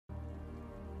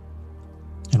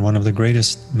And one of the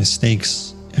greatest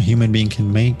mistakes a human being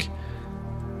can make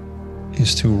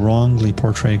is to wrongly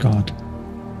portray God.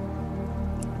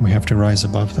 We have to rise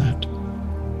above that.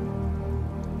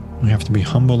 We have to be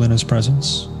humble in His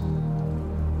presence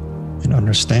and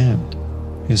understand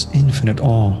His infinite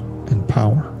awe and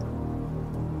power,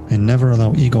 and never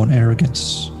allow ego and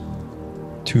arrogance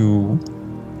to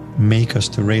make us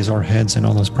to raise our heads in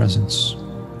all His presence.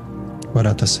 But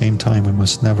at the same time, we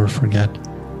must never forget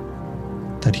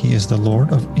that He is the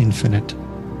Lord of infinite,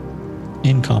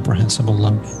 incomprehensible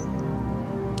love.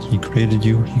 He created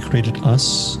you, He created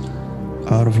us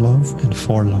out of love and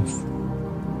for love.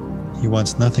 He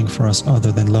wants nothing for us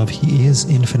other than love. He is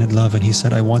infinite love, and He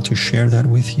said, I want to share that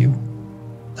with you.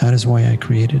 That is why I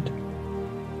created.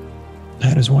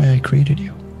 That is why I created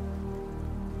you.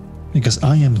 Because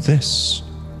I am this,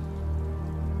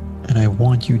 and I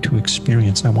want you to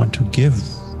experience, I want to give.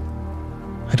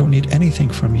 I don't need anything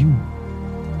from you.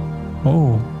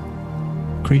 Oh,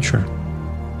 creature.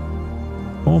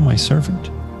 Oh, my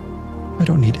servant. I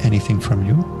don't need anything from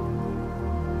you.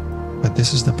 But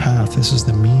this is the path, this is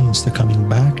the means to coming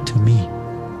back to me.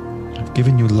 I've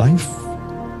given you life.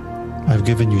 I've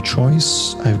given you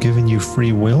choice. I've given you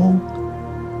free will.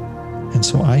 And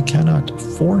so I cannot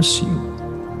force you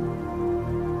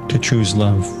to choose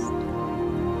love,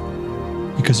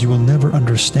 because you will never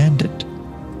understand it.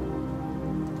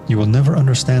 You will never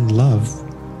understand love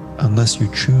unless you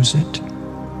choose it.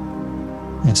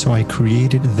 And so I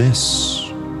created this.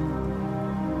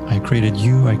 I created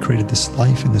you, I created this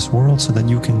life in this world so that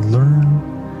you can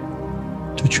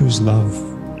learn to choose love.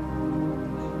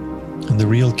 And the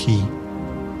real key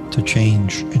to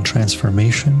change and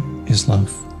transformation is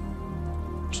love.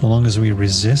 So long as we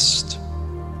resist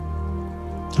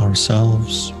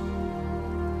ourselves,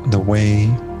 the way,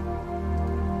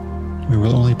 we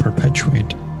will only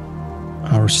perpetuate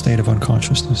our state of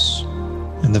unconsciousness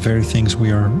and the very things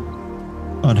we are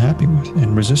unhappy with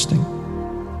and resisting.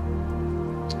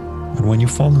 But when you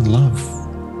fall in love,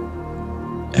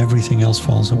 everything else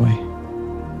falls away.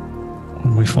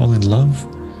 When we fall in love,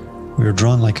 we are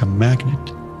drawn like a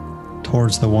magnet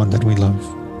towards the one that we love.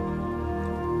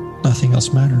 Nothing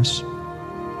else matters.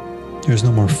 There's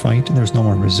no more fight, there's no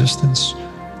more resistance,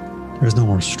 there's no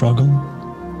more struggle.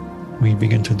 We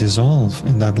begin to dissolve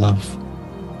in that love.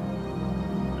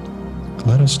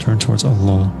 Let us turn towards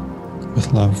Allah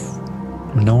with love,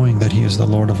 knowing that He is the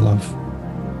Lord of love,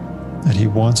 that He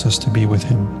wants us to be with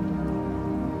Him,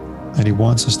 that He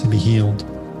wants us to be healed,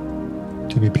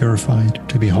 to be purified,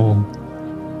 to be whole.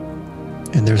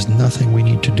 And there's nothing we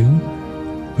need to do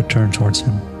but turn towards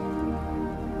Him.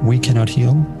 We cannot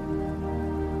heal.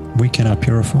 We cannot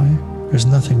purify. There's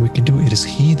nothing we can do. It is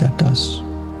He that does.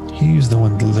 He is the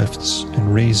one that lifts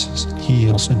and raises,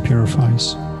 heals and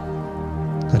purifies,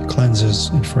 that cleanses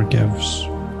and forgives.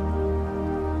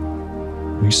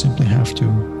 We simply have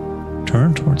to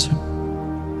turn towards Him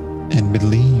and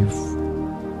believe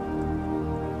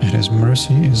that His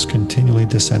mercy is continually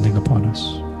descending upon us.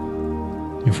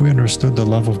 If we understood the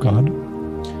love of God,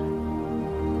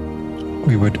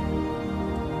 we would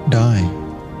die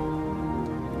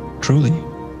truly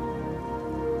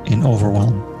in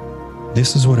overwhelm.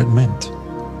 This is what it meant.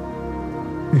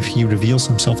 If He reveals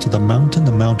Himself to the mountain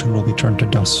will be turned to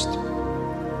dust.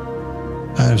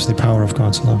 That is the power of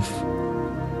God's love.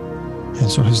 And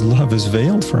so His love is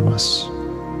veiled from us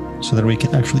so that we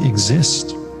can actually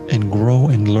exist and grow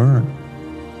and learn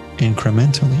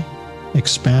incrementally,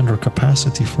 expand our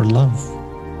capacity for love.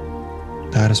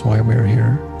 That is why we are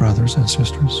here, brothers and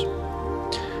sisters.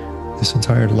 This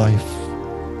entire life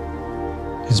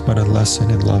is but a lesson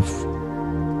in love.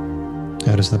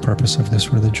 That is the purpose of this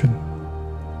religion.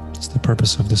 It's the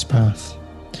purpose of this path.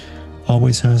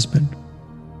 Always has been.